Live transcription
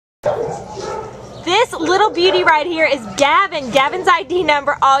This little beauty right here is Gavin. Gavin's ID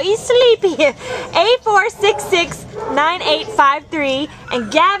number, oh, he's sleepy, A4669853.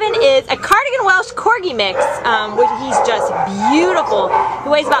 And Gavin is a Cardigan Welsh Corgi mix, which he's just beautiful. He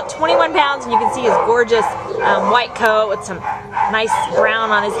weighs about 21 pounds, and you can see his gorgeous white coat with some nice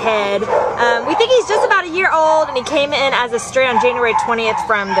brown on his head. We think he's just about a year old, and he came in as a stray on January 20th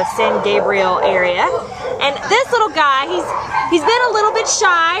from the San Gabriel area. And this little guy, he's been a little bit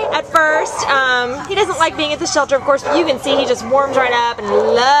shy at first. He doesn't like being at the shelter, of course, but you can see he just warms right up and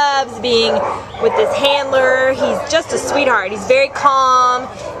loves being with this handler. He's just a sweetheart. He's very calm.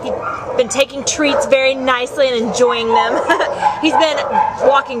 He's been taking treats very nicely and enjoying them. He's been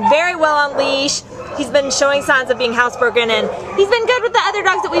walking very well on leash. He's been showing signs of being housebroken, and he's been good with the other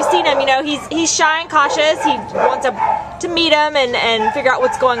dogs that we've seen him. You know, he's shy and cautious. He wants to meet him and figure out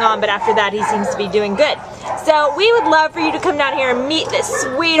what's going on, but after that he seems to be doing good. So we would love for you to come down here and meet this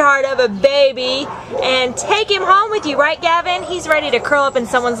sweetheart of a baby and take him home with you, right, Gavin? He's ready to curl up in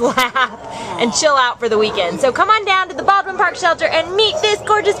someone's lap and chill out for the weekend. So come on down to the Baldwin Park shelter and meet this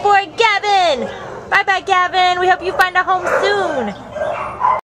gorgeous boy, Gavin. Bye-bye, Gavin. We hope you find a home soon.